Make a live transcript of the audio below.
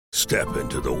Step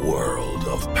into the world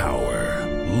of power,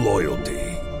 loyalty,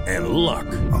 and luck.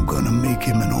 I'm gonna make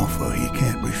him an offer he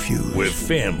can't refuse. With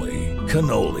family,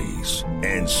 cannolis,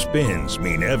 and spins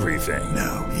mean everything.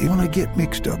 Now, you wanna get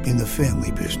mixed up in the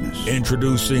family business.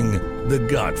 Introducing The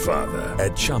Godfather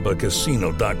at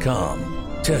ChumbaCasino.com.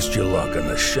 Test your luck in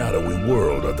the shadowy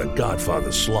world of The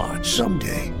Godfather slot.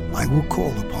 Someday, I will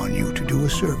call upon you to do a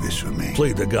service for me.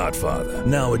 Play The Godfather,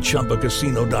 now at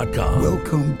ChumbaCasino.com.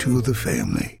 Welcome to the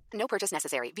family. No purchase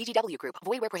necessary. VGW Group.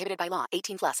 Void where prohibited by law.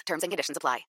 18 plus. Terms and conditions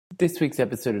apply. This week's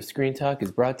episode of Screen Talk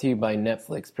is brought to you by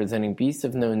Netflix, presenting Beasts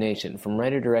of No Nation from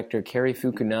writer-director Cary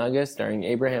Fukunaga, starring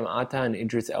Abraham Atta and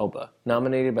Idris Elba.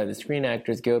 Nominated by the Screen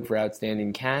Actors Guild for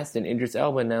Outstanding Cast, and Idris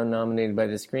Elba now nominated by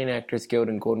the Screen Actors Guild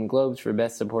and Golden Globes for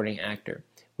Best Supporting Actor.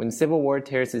 When civil war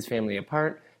tears his family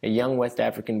apart, a young West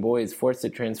African boy is forced to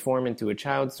transform into a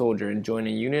child soldier and join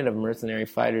a unit of mercenary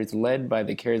fighters led by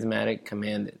the charismatic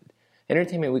Commandant.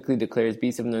 Entertainment Weekly declares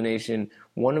Beasts of No Nation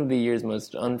one of the year's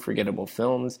most unforgettable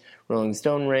films. Rolling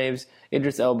Stone raves,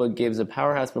 Idris Elba gives a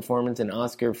powerhouse performance, and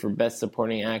Oscar for Best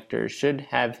Supporting Actor should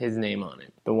have his name on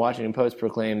it. The Washington Post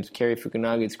proclaims Cary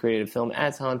Fukunaga's created a film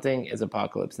as haunting as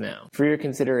Apocalypse Now. For your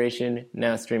consideration,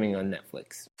 now streaming on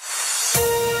Netflix.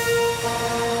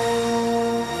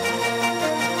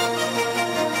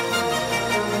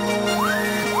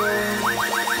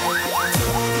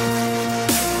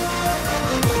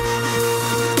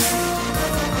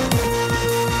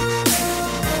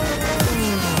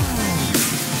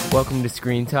 Welcome to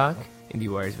Screen Talk,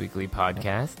 IndieWire's weekly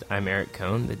podcast. I'm Eric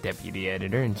Cohn, the deputy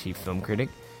editor and chief film critic,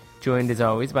 joined as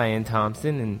always by Ann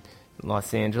Thompson in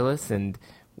Los Angeles. And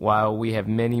while we have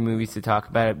many movies to talk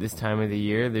about at this time of the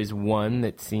year, there's one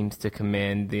that seems to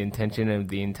command the attention of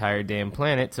the entire damn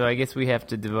planet, so I guess we have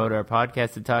to devote our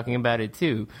podcast to talking about it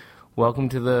too. Welcome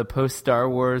to the post-Star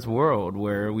Wars world,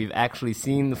 where we've actually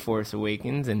seen The Force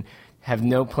Awakens and have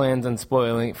no plans on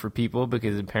spoiling it for people,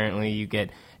 because apparently you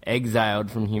get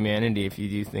exiled from humanity if you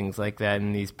do things like that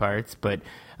in these parts. But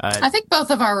I think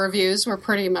both of our reviews were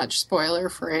pretty much spoiler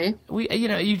free.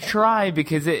 You try,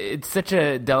 because it's such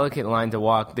a delicate line to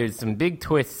walk. There's some big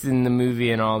twists in the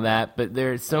movie and all that, but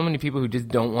there are so many people who just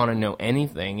don't want to know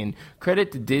anything. And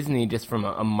credit to Disney, just from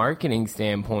a marketing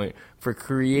standpoint, for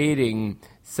creating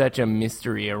such a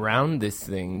mystery around this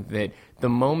thing, that the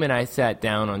moment I sat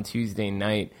down on Tuesday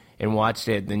night and watched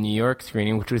it at the New York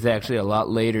screening, which was actually a lot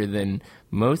later than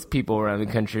most people around the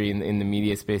country in the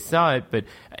media space saw it, but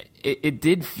it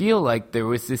did feel like there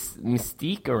was this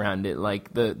mystique around it,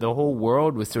 like the whole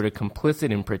world was sort of complicit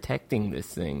in protecting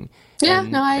this thing. Yeah,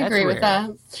 and no, I agree with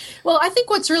that. Well, I think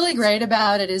what's really great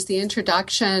about it is the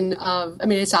introduction of,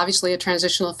 it's obviously a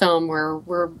transitional film where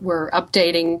we're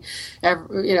updating,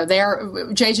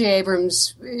 J.J.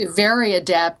 Abrams very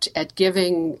adept at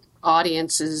giving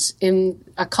audiences in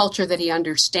a culture that he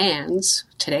understands,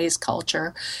 today's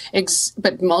culture,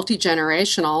 but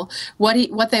multi-generational,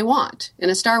 what they want in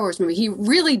a Star Wars movie. He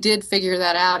really did figure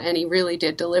that out, and he really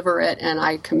did deliver it, and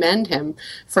I commend him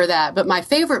for that. But my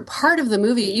favorite part of the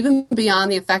movie, even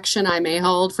beyond the affection I may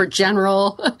hold for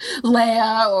General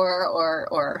Leia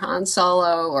or Han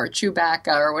Solo or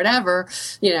Chewbacca or whatever,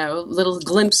 little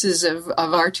glimpses of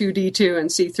R2-D2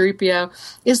 and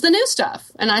C-3PO, is the new stuff.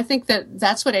 And I think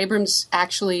that's what Abrams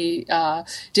actually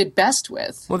did best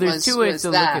with. Well, there's two ways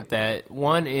to look at that.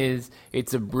 One is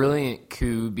it's a brilliant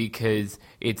coup, because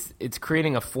it's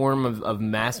creating a form of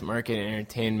mass market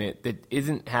entertainment that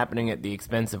isn't happening at the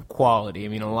expense of quality.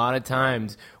 A lot of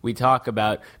times we talk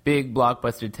about big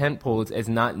blockbuster tentpoles as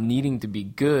not needing to be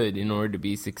good in order to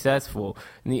be successful.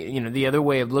 And the other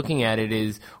way of looking at it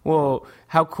is, well,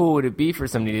 how cool would it be for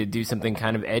somebody to do something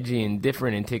kind of edgy and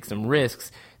different and take some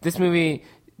risks? This movie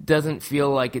doesn't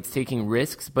feel like it's taking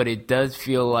risks, but it does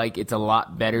feel like it's a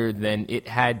lot better than it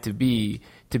had to be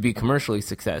commercially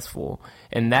successful.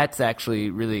 And that's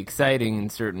actually really exciting in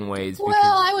certain ways. Well,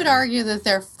 I would argue that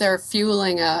they're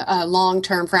fueling a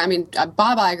long-term...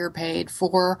 Bob Iger paid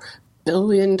 $4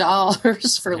 billion for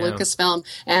Lucasfilm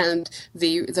and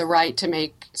the right to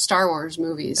make Star Wars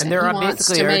movies, and he wants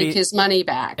to make his money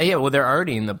back. Yeah, well, they're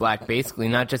already in the black, basically,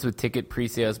 not just with ticket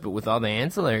pre-sales, but with all the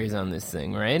ancillaries on this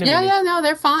thing, right? No,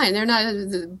 they're fine. They're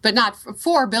not, but not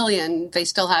 $4 billion. They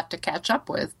still have to catch up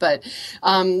with, but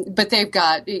they've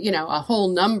got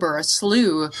a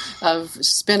slew of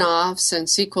spin-offs and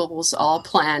sequels all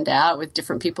planned out with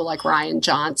different people like Rian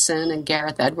Johnson and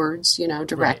Gareth Edwards,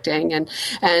 directing, right.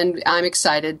 and I'm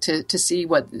excited to see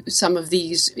what some of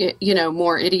these,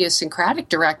 more idiosyncratic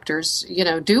directors,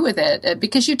 do with it,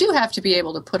 because you do have to be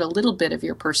able to put a little bit of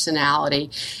your personality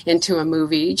into a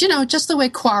movie, just the way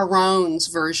Cuarón's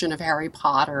version of Harry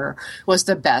Potter was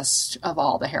the best of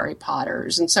all the Harry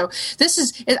Potters. And so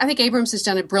I think Abrams has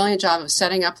done a brilliant job of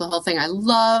setting up the whole thing. I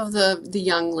love the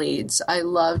young leads. I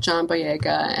love John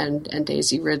Boyega and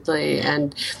Daisy Ridley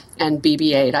and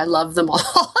BB-8. I love them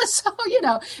all. So,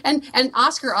 and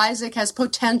Oscar Isaac has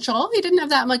potential. He didn't have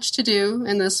that much to do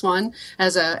in this one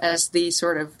as the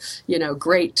sort of,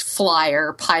 great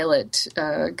flyer pilot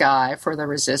guy for the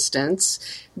Resistance.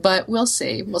 But we'll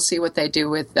see. We'll see what they do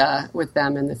with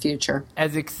them in the future.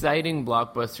 As exciting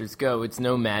blockbusters go, it's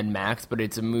no Mad Max, but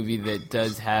it's a movie that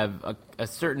does have a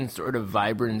certain sort of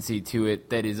vibrancy to it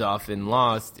that is often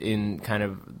lost in kind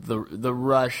of the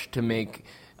rush to make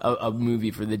a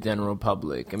movie for the general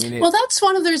public. I mean, well, that's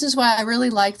one of the reasons why I really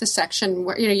like the section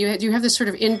where you have this sort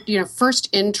of first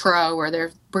intro where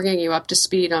they're bringing you up to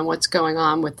speed on what's going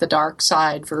on with the dark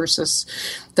side versus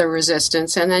the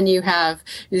Resistance, and then you have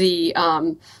the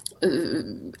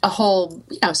a whole,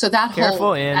 so that careful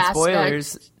whole and aspect,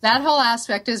 spoilers. That whole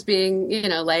aspect is being,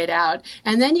 laid out.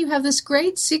 And then you have this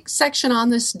great section on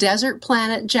this desert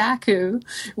planet Jakku,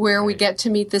 where we get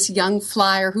to meet this young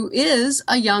flyer who is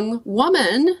a young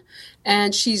woman,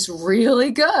 and she's really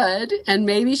good, and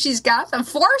maybe she's got the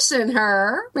Force in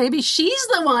her. Maybe she's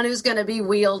the one who's going to be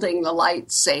wielding the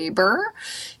lightsaber.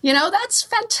 That's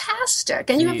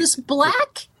fantastic. And you have this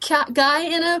black guy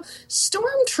in a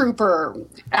stormtrooper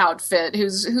outfit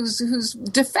who's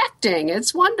defecting.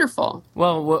 It's wonderful.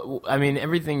 Well,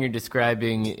 everything you're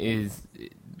describing is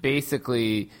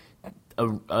basically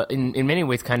in many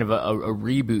ways kind of a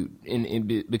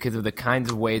reboot because of the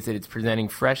kinds of ways that it's presenting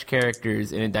fresh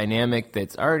characters in a dynamic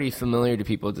that's already familiar to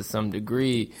people to some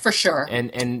degree. For sure.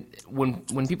 And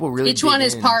when people really each one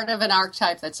is part of an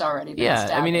archetype that's already been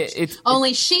established. It's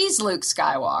only she's Luke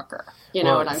Skywalker. You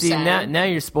know what I'm saying? Now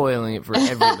you're spoiling it for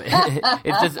everybody.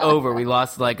 It's just over. We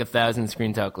lost like 1,000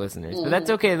 Screen Talk listeners. But that's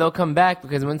okay. They'll come back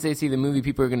because once they see the movie,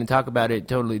 people are going to talk about it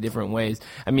totally different ways.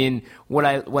 I mean, what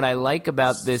I like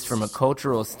about this from a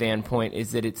cultural standpoint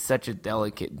is that it's such a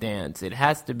delicate dance. It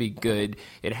has to be good.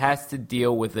 It has to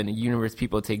deal with a universe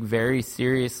people take very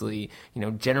seriously.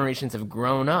 Generations have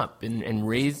grown up and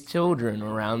raised children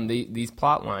around these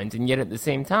plot lines. And yet at the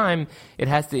same time, it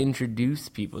has to introduce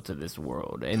people to this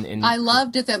world. And I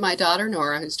loved it that my daughter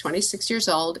Nora, who's 26 years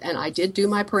old, and I did do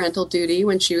my parental duty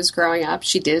when she was growing up.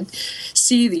 She did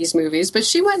see these movies, but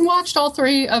she went and watched all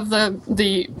three of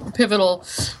the pivotal,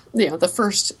 the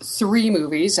first three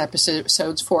movies,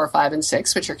 episodes 4, 5, and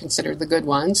 6, which are considered the good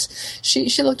ones.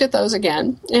 She looked at those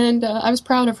again, and I was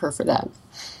proud of her for that.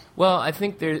 Well, I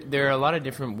think there are a lot of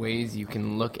different ways you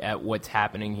can look at what's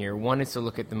happening here. One is to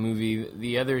look at the movie.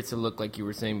 The other is to look, like you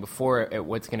were saying before, at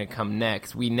what's going to come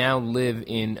next. We now live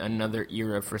in another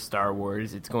era for Star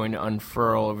Wars. It's going to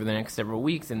unfurl over the next several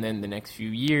weeks and then the next few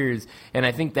years. And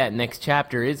I think that next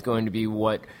chapter is going to be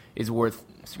what is worth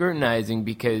scrutinizing,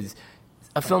 because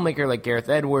a filmmaker like Gareth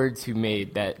Edwards, who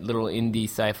made that little indie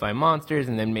sci-fi monsters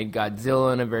and then made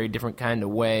Godzilla in a very different kind of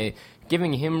way,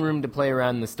 giving him room to play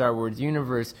around in the Star Wars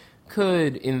universe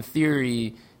could, in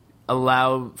theory,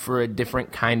 allow for a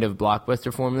different kind of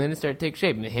blockbuster formula to start to take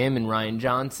shape. Him and Rian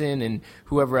Johnson and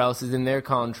whoever else is in there.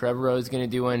 Colin Trevorrow is going to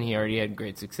do one. He already had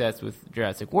great success with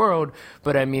Jurassic World.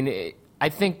 But, I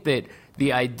think that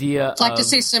the idea I'd like to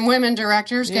see some women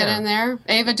directors get in there.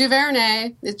 Ava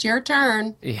DuVernay, it's your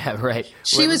turn. Yeah, right.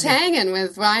 She was hanging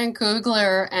with Ryan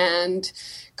Coogler and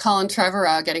Colin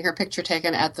Trevorrow, getting her picture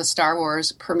taken at the Star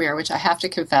Wars premiere, which I have to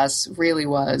confess really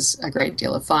was a great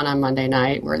deal of fun on Monday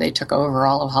night, where they took over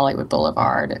all of Hollywood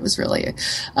Boulevard. It was really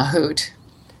a hoot.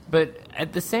 But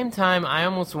at the same time, I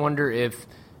almost wonder if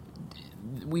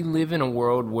we live in a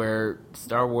world where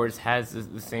Star Wars has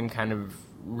the same kind of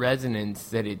resonance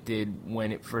that it did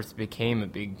when it first became a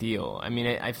big deal.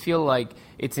 I feel like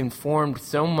it's informed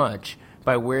so much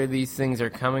by where these things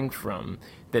are coming from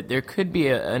that there could be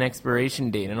an expiration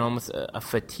date and almost a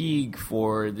fatigue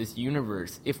for this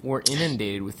universe if we're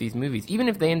inundated with these movies, even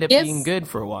if they end up being good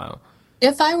for a while.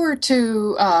 If I were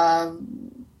to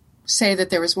say that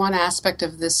there was one aspect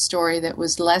of this story that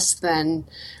was less than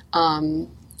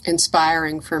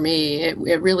inspiring for me,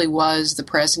 it really was the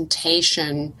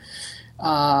presentation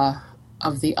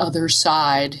the other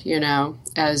side,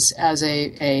 as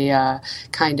a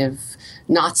kind of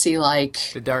Nazi-like,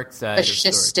 the dark side,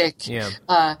 fascistic. Yeah.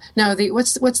 No,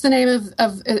 what's the name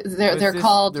of they're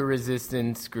called the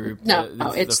resistance group. No,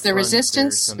 it's the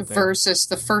resistance versus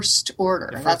the First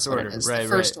Order. That's what it is. Right, the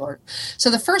First Order. So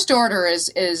the First Order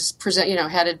is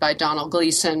headed by Donald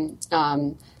Gleason,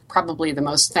 probably the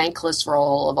most thankless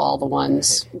role of all the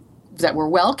ones. Right. That were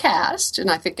well cast, and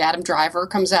I think Adam Driver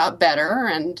comes out better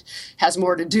and has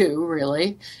more to do,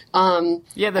 really. The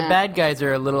bad guys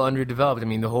are a little underdeveloped. I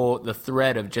mean, the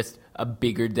threat of just a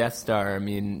bigger Death Star. I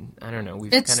mean, I don't know.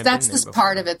 That's the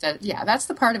part of it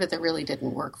that really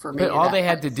didn't work for me. But all they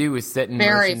had to do was set in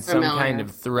motion some kind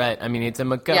of threat. I mean, it's a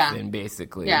MacGuffin,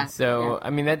 basically. Yeah. So, I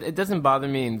mean, it doesn't bother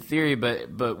me in theory,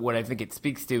 but what I think it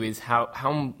speaks to is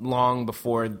how long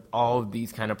before all of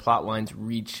these kind of plot lines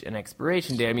reach an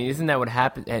expiration date. I mean, isn't that what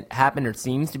happened or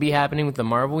seems to be happening with the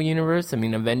Marvel Universe? I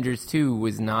mean, Avengers 2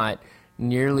 was not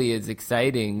nearly as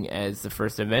exciting as the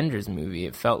first Avengers movie.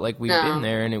 It felt like we'd been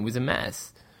there and it was a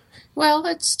mess. Well,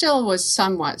 it still was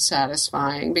somewhat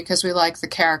satisfying because we like the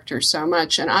characters so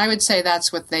much, and I would say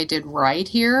that's what they did right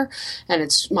here. And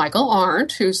it's Michael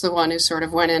Arndt, who's the one who sort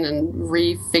of went in and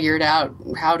refigured out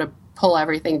how to pull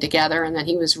everything together, and then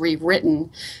he was rewritten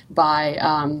by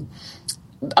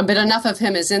but enough of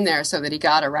him is in there so that he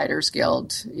got a Writers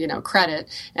Guild, credit.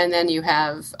 And then you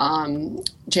have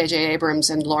J.J. Abrams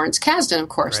and Lawrence Kasdan, of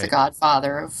course, right. The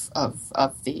godfather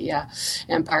of the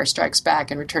Empire Strikes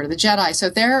Back and Return of the Jedi. So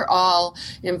they're all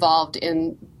involved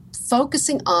in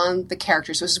focusing on the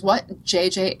characters, which is what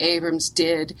J.J. Abrams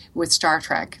did with Star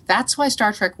Trek. That's why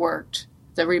Star Trek worked,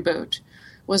 the reboot,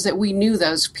 was that we knew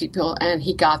those people and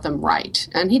he got them right.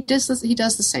 And he does the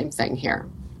same thing here.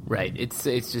 Right. It's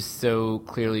just so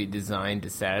clearly designed to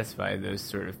satisfy those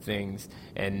sort of things.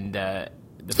 And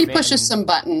he pushes some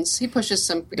buttons. He pushes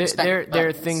some there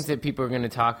are things that people are going to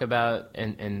talk about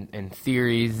and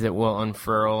theories that will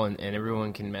unfurl, and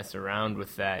everyone can mess around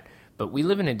with that. But we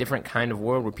live in a different kind of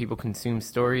world where people consume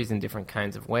stories in different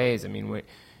kinds of ways. I mean,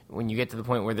 when you get to the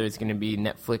point where there's going to be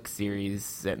Netflix series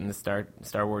set in the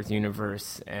Star Wars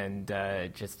universe, and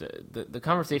the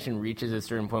conversation reaches a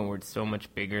certain point where it's so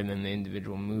much bigger than the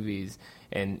individual movies,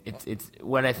 and it's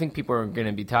what I think people are going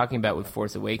to be talking about with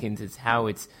Force Awakens is how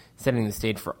it's setting the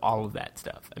stage for all of that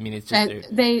stuff. I mean, it's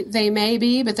just they may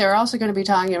be, but they're also going to be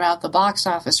talking about the box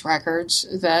office records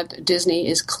that Disney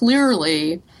is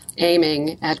clearly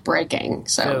aiming at breaking.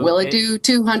 So will it do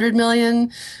 $200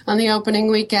 million on the opening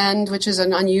weekend, which is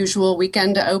an unusual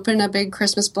weekend to open a big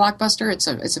Christmas blockbuster?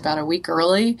 It's about a week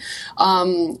early.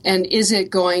 And is it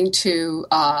going to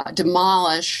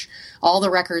demolish all the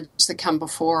records that come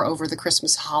before over the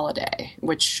Christmas holiday,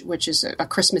 which is a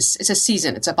Christmas, it's a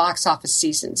season, it's a box office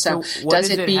season. So what does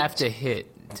it have to hit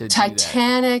to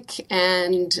Titanic do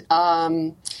that?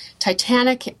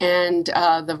 and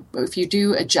if you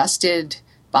do adjusted,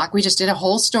 we just did a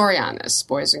whole story on this,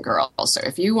 boys and girls. So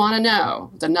if you want to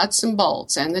know the nuts and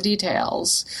bolts and the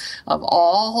details of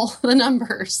all the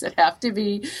numbers that have to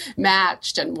be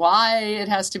matched and why it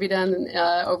has to be done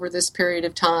over this period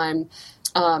of time,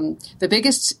 the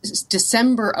biggest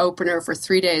December opener for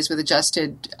 3 days with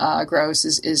adjusted gross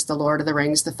is The Lord of the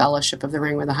Rings, The Fellowship of the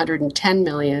Ring with $110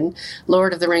 million.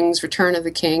 Lord of the Rings, Return of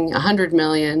the King, $100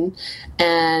 million.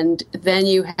 And then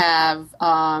you have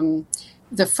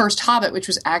the first Hobbit, which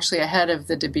was actually ahead of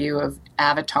the debut of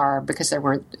Avatar because there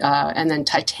weren't, and then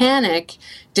Titanic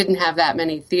didn't have that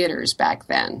many theaters back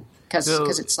then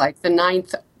because it's like the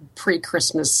 9th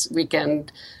pre-Christmas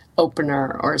weekend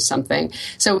opener or something.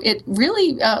 So it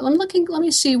really, let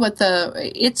me see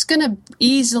it's going to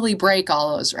easily break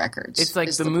all those records. It's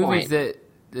like the movies that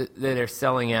are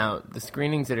selling out, the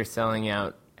screenings that are selling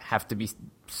out have to be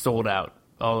sold out.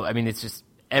 I mean, it's just,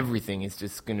 everything is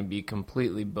just going to be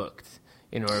completely booked.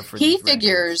 In order for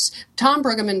Tom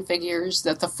Brueggemann figures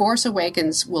that The Force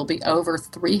Awakens will be over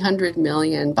 $300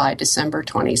 million by December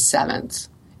 27th.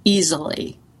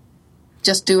 Easily.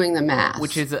 Just doing the math.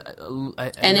 Which is it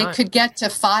could get to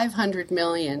 $500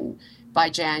 million by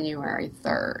January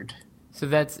 3rd. So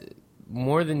that's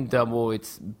more than double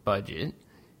its budget,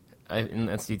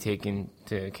 unless you take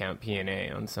into account P&A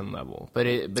on some level. But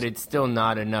it's still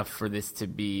not enough for this to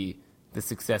be the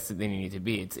success that they need to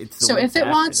be. It's so if it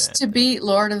wants to beat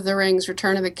Lord of the Rings,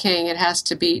 Return of the King, it has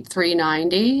to beat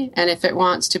 390, and if it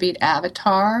wants to beat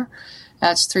Avatar,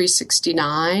 that's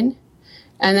 369.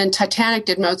 And then Titanic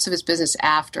did most of its business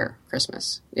after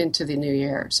Christmas into the new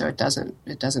year, so it doesn't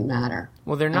matter.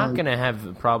 Well, they're not going to have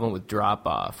a problem with drop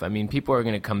off. I mean, people are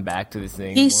going to come back to this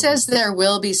thing. He says there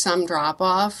will be some drop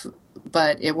off,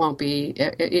 but it won't be.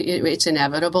 It's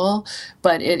inevitable,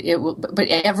 but it will. But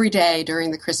every day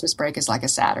during the Christmas break is like a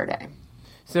Saturday.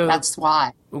 So that's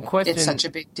why it's such a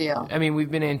big deal. I mean,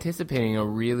 we've been anticipating a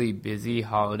really busy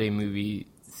holiday movie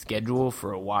schedule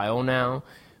for a while now.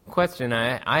 Question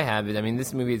I have is, I mean,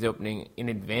 this movie is opening in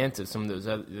advance of some of those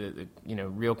other,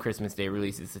 real Christmas Day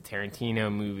releases, the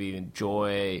Tarantino movie, and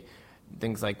Joy,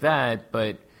 things like that.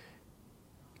 But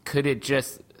could it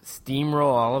just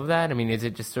steamroll all of that? I mean, is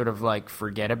it just sort of like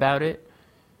forget about it?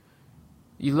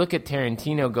 You look at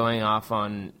Tarantino going off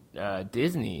on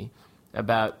Disney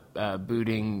about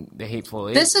booting The Hateful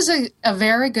Eight. This is a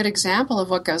very good example of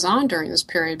what goes on during this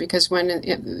period, because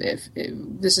if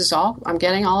this is all, I'm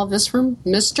getting all of this from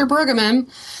Mr. Brueggemann.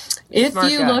 If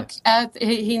you look at,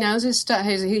 he knows his stuff.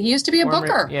 He used to be a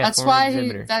booker. Yeah, that's why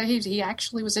he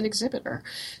actually was an exhibitor.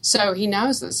 So he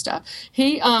knows this stuff.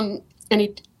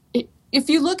 If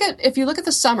you look at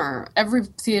the summer, every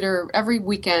theater, every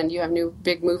weekend, you have new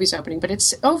big movies opening, but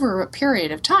it's over a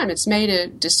period of time. It's May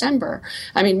to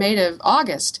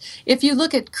August. If you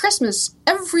look at Christmas,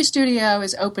 every studio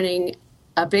is opening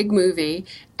a big movie,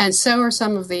 and so are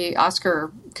some of the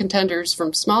Oscar contenders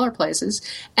from smaller places,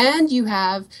 and you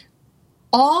have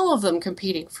all of them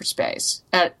competing for space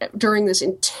during this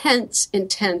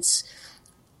intense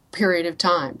period of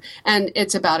time, and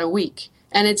it's about a week.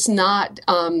 And it's not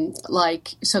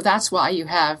so that's why you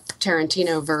have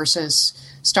Tarantino versus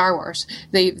Star Wars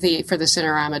for the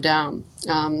Cinerama Dome.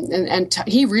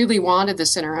 He really wanted the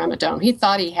Cinerama Dome. He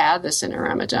thought he had the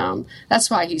Cinerama Dome. That's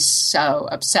why he's so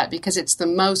upset, because it's the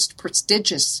most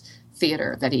prestigious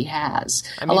theater that he has.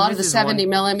 I mean, a lot of the 70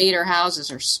 millimeter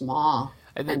houses are small.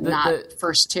 And not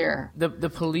first tier. The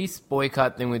police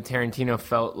boycott thing with Tarantino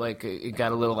felt like it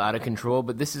got a little out of control,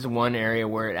 but this is one area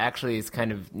where it actually is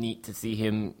kind of neat to see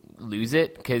him lose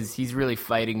it, because he's really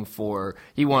fighting for,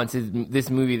 he wants this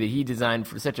movie that he designed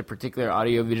for such a particular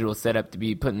audiovisual setup to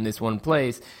be put in this one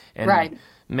place. And right.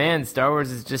 Man, Star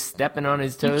Wars is just stepping on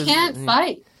his toes. You can't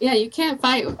fight. Yeah, you can't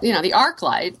fight. The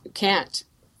ArcLight can't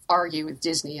argue with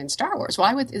Disney and Star Wars.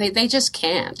 Why would they just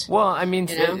can't? Well, I mean,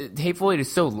 Hateful Eight is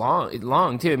so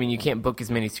long too. I mean, you can't book as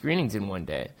many screenings in one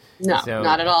day. No,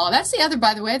 not at all. That's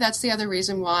the other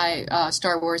reason why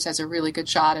Star Wars has a really good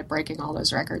shot at breaking all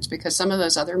those records, because some of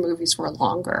those other movies were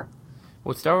longer.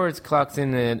 Well, Star Wars clocks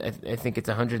in at, I think it's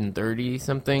 130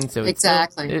 something. So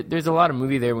exactly, there's a lot of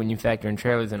movie there when you factor in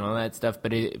trailers and all that stuff.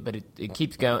 But it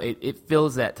keeps going. It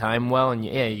fills that time well, and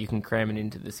you can cram it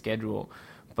into the schedule.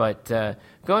 But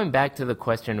going back to the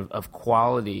question of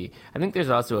quality, I think there's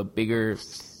also a bigger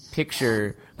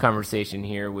picture conversation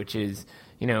here, which is,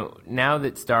 now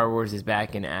that Star Wars is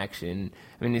back in action,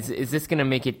 I mean, is this going to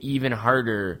make it even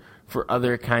harder for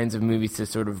other kinds of movies to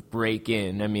sort of break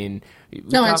in? I mean,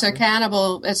 it's a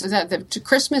cannibal.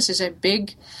 Christmas is a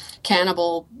big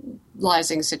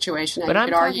cannibalizing situation. And you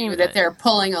could argue that they're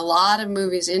pulling a lot of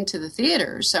movies into the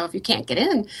theaters. So if you can't get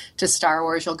in to Star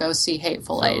Wars, you'll go see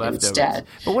Hateful Eight instead.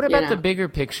 But what about the bigger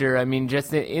picture? I mean,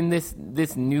 just in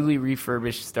this newly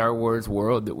refurbished Star Wars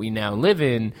world that we now live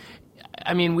in,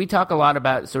 I mean, we talk a lot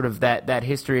about sort of that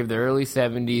history of the early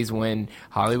 70s when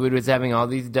Hollywood was having all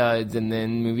these duds, and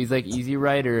then movies like Easy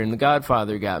Rider and The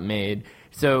Godfather got made.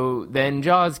 So then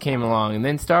Jaws came along, and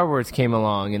then Star Wars came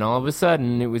along, and all of a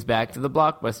sudden it was back to the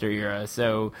blockbuster era.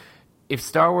 So if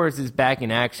Star Wars is back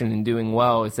in action and doing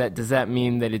well, does that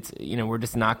mean that it's, we're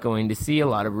just not going to see a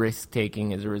lot of risk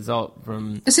taking as a result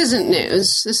from? This isn't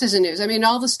news. I mean,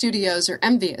 all the studios are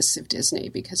envious of Disney,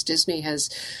 because Disney has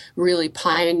really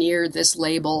pioneered this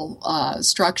label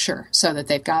structure, so that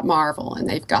they've got Marvel and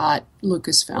they've got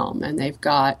Lucasfilm and they've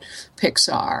got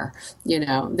Pixar.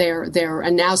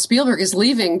 And now Spielberg is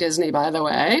leaving Disney, by the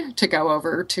way, to go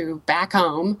over to back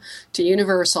home to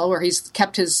Universal, where he's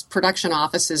kept his production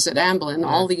offices at Amblin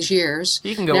all these years.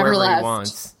 He can go wherever he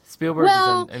wants. Spielberg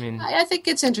I think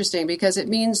it's interesting, because it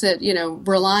means that,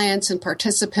 Reliance and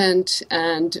Participant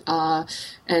and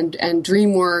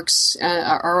DreamWorks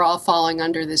are all falling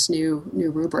under this new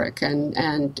rubric,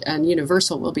 and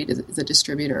Universal will be the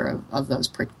distributor of those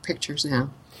pictures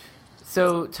now.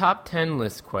 So, top 10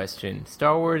 list question.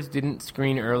 Star Wars didn't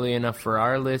screen early enough for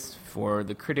our list, for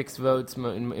the critics' votes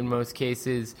in most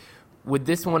cases. Would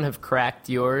this one have cracked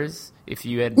yours if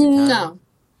you had time?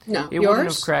 No. It wouldn't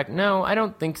have cracked. No, I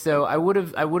don't think so. I would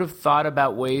have thought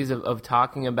about ways of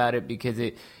talking about it, because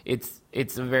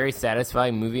it's a very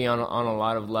satisfying movie on a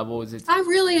lot of levels. I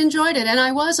really enjoyed it, and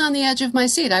I was on the edge of my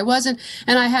seat.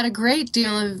 I had a great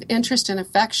deal of interest and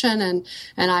affection, and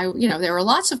I, there are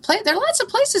lots of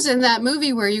places in that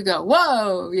movie where you go,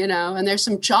 whoa, and there's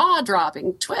some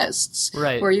jaw-dropping twists,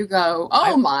 right, where you go,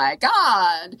 oh my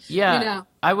God, yeah.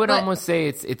 I would almost say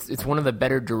it's one of the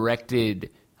better directed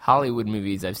Hollywood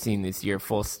movies I've seen this year.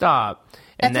 Full stop.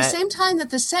 And at the same time that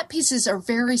the set pieces are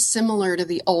very similar to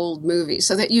the old movie,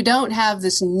 so that you don't have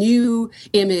this new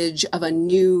image of a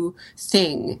new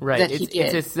thing that he did.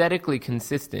 It's aesthetically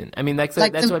consistent. I mean, that's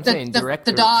what I'm saying.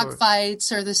 The dog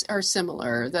fights are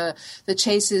similar. The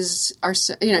chases are,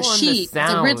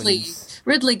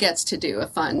 Ridley gets to do a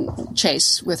fun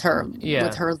chase with her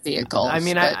vehicle. I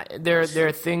mean, there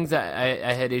are things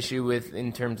I had issue with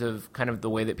in terms of kind of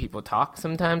the way that people talk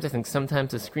sometimes. I think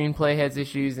sometimes the screenplay has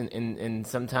issues, and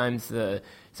sometimes there's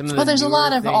a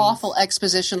lot of things. Awful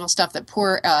expositional stuff that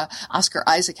poor Oscar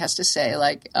Isaac has to say,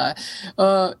 like,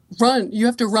 run, you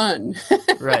have to run.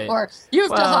 Right. Or you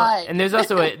have to hide. And there's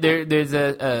also there's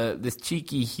this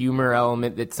cheeky humor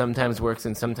element that sometimes works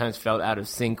and sometimes felt out of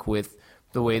sync with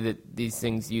the way that these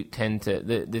things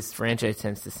this franchise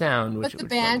tends to sound. But the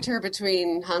banter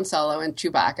between Han Solo and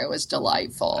Chewbacca was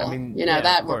delightful. I mean,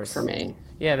 that worked for me.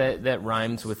 Yeah, that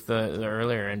rhymes with the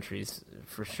earlier entries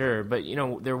for sure. But,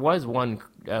 there was one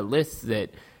list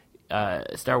that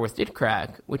Star Wars did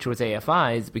crack, which was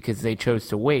AFI's, because they chose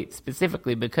to wait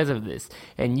specifically because of this.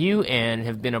 And you, Anne,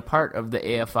 have been a part of the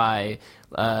AFI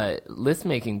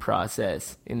list-making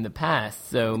process in the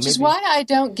past. Which is why I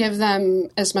don't give them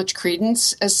as much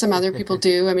credence as some other people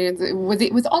do. I mean,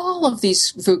 with all of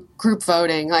these group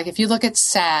voting, like if you look at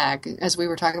SAG, as we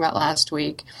were talking about last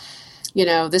week,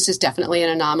 this is definitely an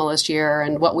anomalous year,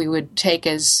 and what we would take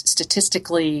as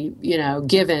statistically,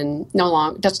 given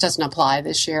just doesn't apply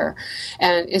this year.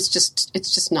 And it's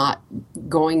just not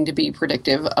going to be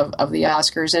predictive of the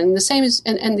Oscars. And the same is,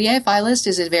 and the AFI list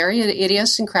is a very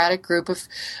idiosyncratic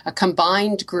a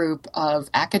combined group of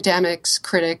academics,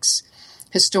 critics,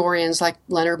 historians like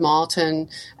Leonard Maltin,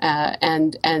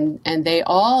 and they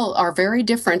all are very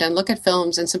different and look at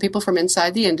films, and some people from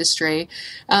inside the industry.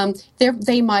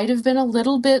 They might have been a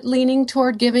little bit leaning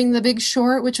toward giving The Big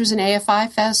Short, which was an AFI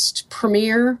Fest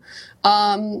premiere,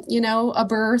 a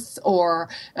berth, or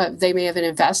they may have been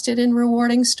invested in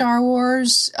rewarding Star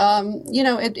Wars.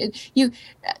 The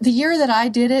year that I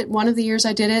did it, one of the years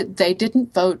I did it, they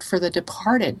didn't vote for The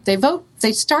Departed. They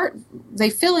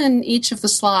fill in each of the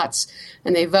slots,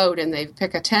 and they vote, and they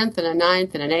pick a 10th and a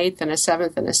 9th and an 8th and a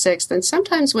 7th and a 6th. And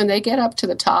sometimes when they get up to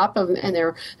the top and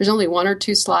there's only one or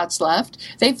two slots left,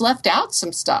 they've left out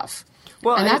some stuff.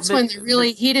 Well, and that's when the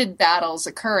really heated battles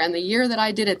occur. And the year that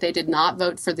I did it, they did not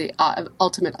vote for the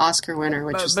ultimate Oscar winner,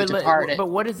 which was The Departed. But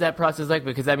what is that process like?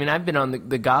 Because, I mean, I've been on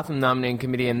the Gotham nominating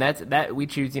committee, and that we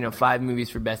choose, 5 movies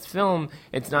for best film.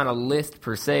 It's not a list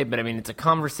per se, but, I mean, it's a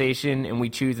conversation, and we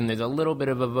choose, and there's a little bit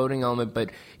of a voting element. But,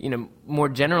 more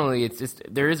generally, it's just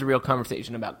there is a real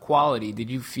conversation about quality. Did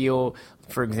you feel,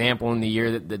 for example, in the year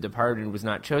that The Departed was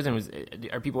not chosen,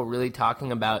 are people really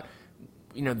talking about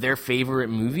their favorite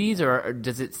movies, or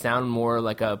does it sound more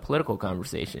like a political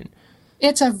conversation?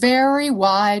 It's a very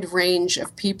wide range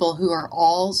of people who are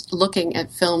all looking at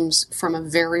films from a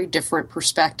very different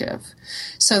perspective.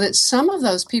 So that some of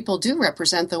those people do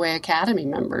represent the way Academy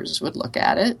members would look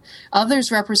at it. Others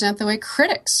represent the way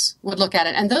critics would look at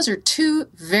it. And those are two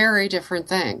very different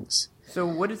things. So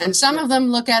what is and some of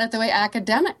them look at it the way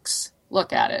academics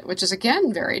look at it, which is,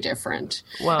 again, very different.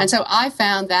 Wow. And so I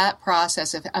found that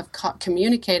process of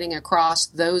communicating across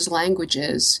those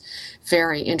languages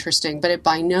very interesting, but it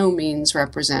by no means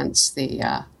represents the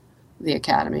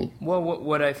Academy. Well,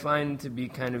 what I find to be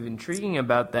kind of intriguing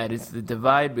about that is the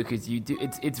divide, because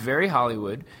it's very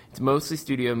Hollywood. It's mostly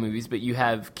studio movies, but you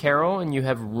have Carol and you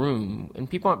have Room, and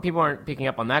people aren't picking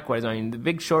up on that quite as much. I mean, The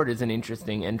Big Short is an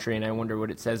interesting entry, and I wonder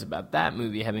what it says about that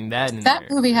movie, having that in there.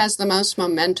 That movie has the most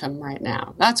momentum right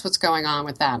now. That's what's going on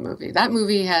with that movie. That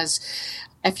movie has,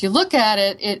 if you look at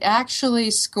it, it actually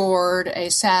scored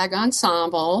a SAG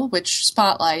ensemble, which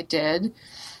Spotlight did,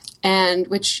 and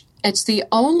which it's the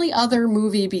only other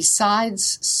movie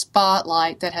besides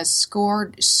Spotlight that has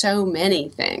scored so many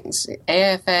things.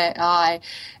 AFI,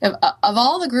 of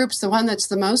all the groups, the one that's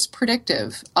the most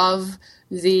predictive of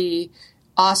the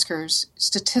Oscars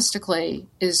statistically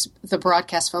is the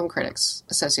Broadcast Film Critics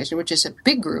Association, which is a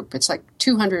big group. It's like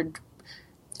 200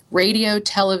 radio,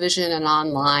 television, and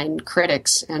online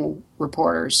critics and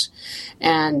reporters.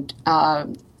 And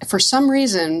for some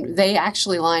reason, they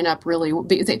actually line up really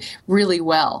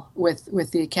well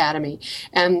with the Academy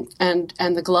and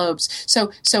the Globes.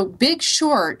 So Big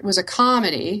Short was a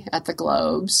comedy at the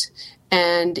Globes,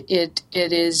 and it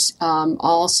is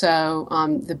also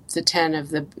the 10 of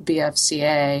the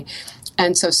BFCA,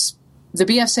 and so the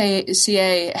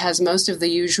BFCA has most of the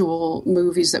usual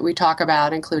movies that we talk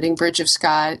about, including Bridge of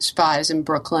Spies in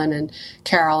Brooklyn and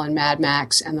Carol and Mad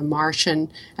Max and The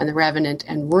Martian and The Revenant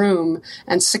and Room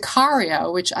and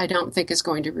Sicario, which I don't think is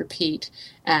going to repeat,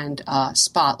 and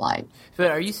Spotlight. So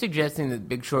are you suggesting that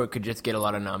Big Short could just get a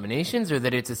lot of nominations, or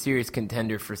that it's a serious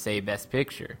contender for, say, Best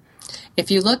Picture? If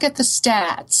you look at the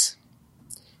stats,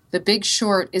 The Big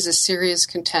Short is a serious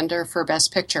contender for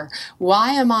Best Picture.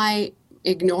 Why am I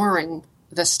ignoring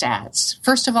the stats?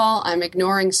 First of all, I'm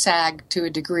ignoring SAG to a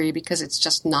degree because it's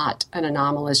just not an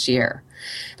anomalous year.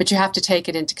 But you have to take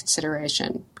it into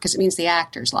consideration because it means the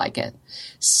actors like it.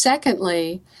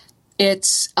 Secondly,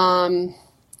 it's a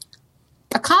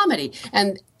comedy.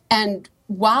 And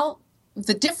while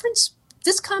the difference,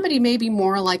 this comedy may be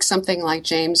more like something like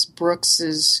James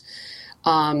Brooks's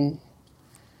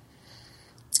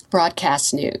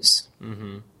Broadcast News.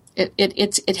 Mm-hmm.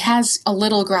 It has a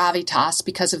little gravitas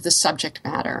because of the subject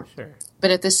matter. Sure. But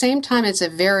at the same time, it's a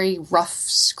very rough,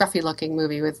 scruffy-looking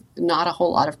movie with not a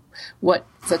whole lot of what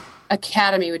the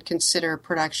Academy would consider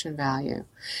production value.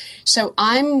 So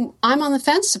I'm on the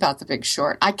fence about The Big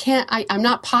Short. I'm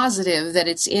not positive that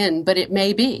it's in, but it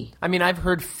may be. I mean, I've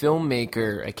heard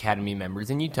filmmaker Academy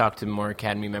members, and you talk to more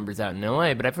Academy members out in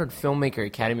LA, but I've heard filmmaker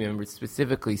Academy members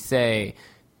specifically say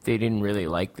they didn't really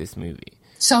like this movie.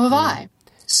 So have I.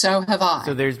 So have I.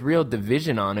 So there's real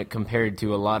division on it compared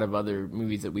to a lot of other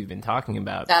movies that we've been talking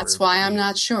about. That's why I'm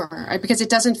not sure, because it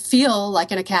doesn't feel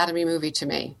like an Academy movie to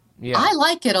me. Yeah. I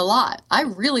like it a lot. I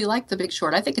really like The Big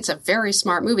Short. I think it's a very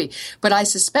smart movie. But I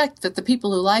suspect that the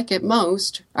people who like it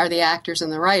most are the actors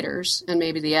and the writers and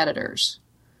maybe the editors.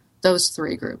 Those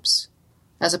three groups,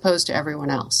 as opposed to everyone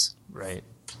else. Right.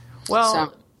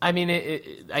 Well, I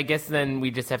mean, I guess then we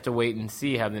just have to wait and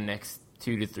see how the next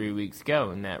 2 to 3 weeks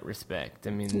go in that respect. I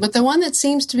mean, but the one that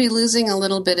seems to be losing a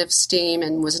little bit of steam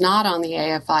and was not on the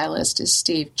AFI list is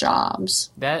Steve Jobs.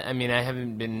 I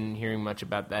haven't been hearing much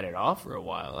about that at all for a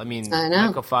while. I mean, I know.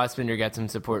 Michael Fassbender got some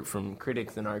support from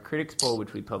critics in our critics poll,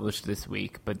 which we published this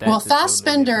week. But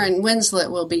Fassbender and Winslet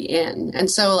will be in, and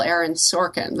so will Aaron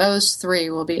Sorkin. Those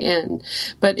three will be in,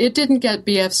 but it didn't get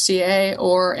BFCA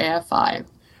or AFI.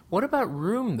 What about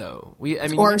Room, though?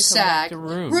 Or SAG.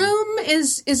 Room. Room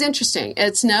is interesting.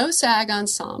 It's no SAG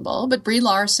ensemble, but Brie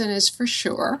Larson is for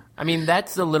sure. I mean,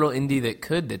 that's a little indie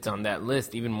that's on that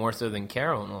list, even more so than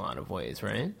Carol in a lot of ways,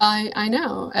 right? I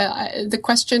know. The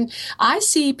question, I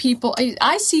see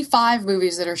 5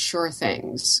 movies that are sure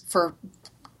things for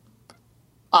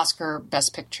Oscar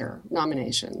Best Picture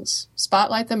nominations.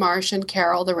 Spotlight, The Martian,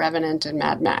 Carol, The Revenant, and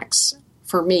Mad Max,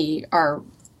 for me, are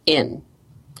in.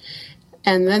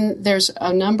 And then there's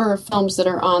a number of films that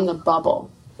are on the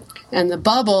bubble. And the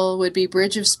bubble would be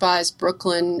Bridge of Spies,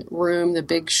 Brooklyn, Room, The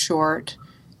Big Short,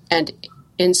 and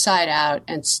Inside Out,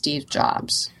 and Steve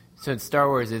Jobs. So Star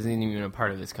Wars isn't even a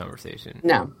part of this conversation.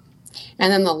 No.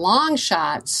 And then the long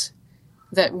shots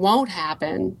that won't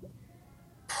happen,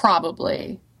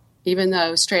 probably, even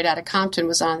though Straight Outta Compton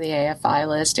was on the AFI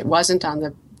list, it wasn't on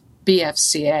the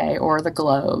BFCA or the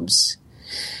Globes.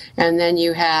 And then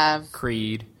you have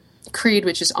Creed,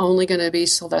 which is only going to be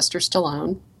Sylvester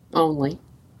Stallone, only.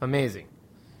 Amazing.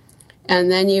 And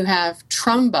then you have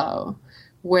Trumbo,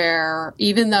 where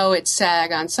even though it's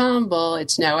SAG Ensemble,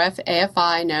 it's no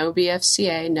AFI, no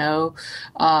BFCA, no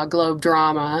Globe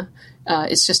Drama.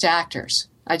 It's just actors.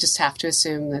 I just have to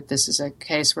assume that this is a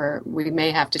case where we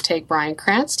may have to take Bryan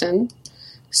Cranston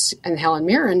and Helen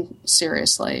Mirren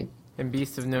seriously. And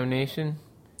Beast of No Nation?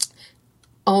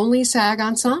 Only SAG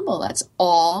Ensemble. That's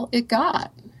all it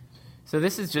got. So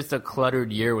this is just a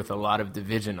cluttered year with a lot of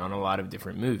division on a lot of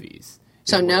different movies.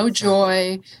 So no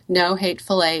Joy, no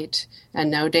Hateful Eight,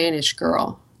 and no Danish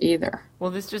Girl either.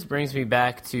 Well, this just brings me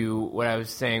back to what I was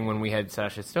saying when we had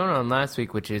Sasha Stone on last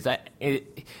week, which is,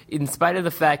 in spite of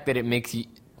the fact that it makes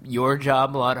your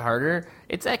job a lot harder,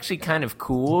 it's actually kind of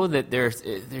cool that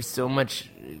there's so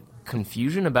much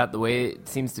confusion about the way it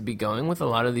seems to be going with a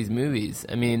lot of these movies.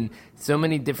 I mean, so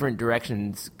many different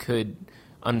directions could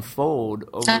unfold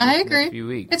over the next few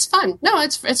weeks. It's fun. No,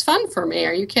 it's fun for me.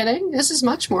 Are you kidding? This is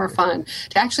much more fun.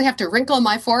 To actually have to wrinkle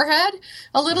my forehead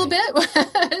a little bit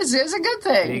is a good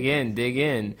thing. Dig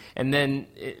in. And then...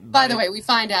 By the way, we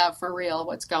find out for real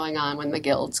what's going on when the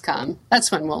guilds come.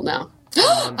 That's when we'll know.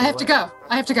 I have to go.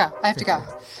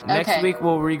 Next week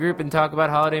we'll regroup and talk about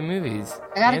holiday movies.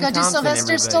 I gotta go do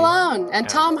Sylvester Stallone and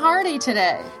Tom Hardy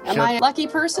today. Am I a lucky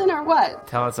person or what?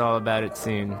 Tell us all about it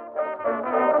soon.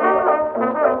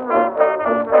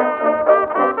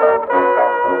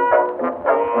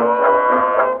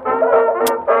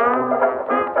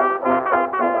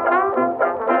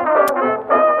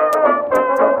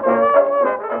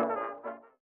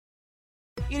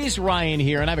 It is Ryan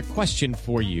here, and I have a question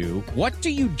for you. What do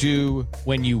you do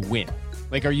when you win?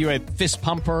 Like, are you a fist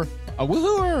pumper, a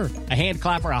woohooer, a hand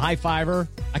clapper, a high fiver?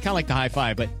 I kind of like the high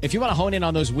five, but if you want to hone in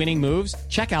on those winning moves,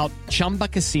 check out Chumba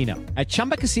Casino. At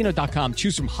ChumbaCasino.com,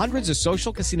 choose from hundreds of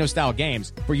social casino-style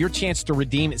games for your chance to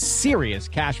redeem serious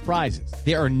cash prizes.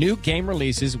 There are new game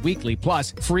releases weekly,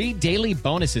 plus free daily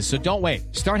bonuses, so don't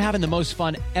wait. Start having the most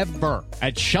fun ever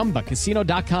at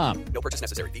ChumbaCasino.com. No purchase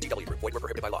necessary. VGW Group. Void where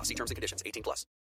prohibited by law. See terms and conditions. 18+.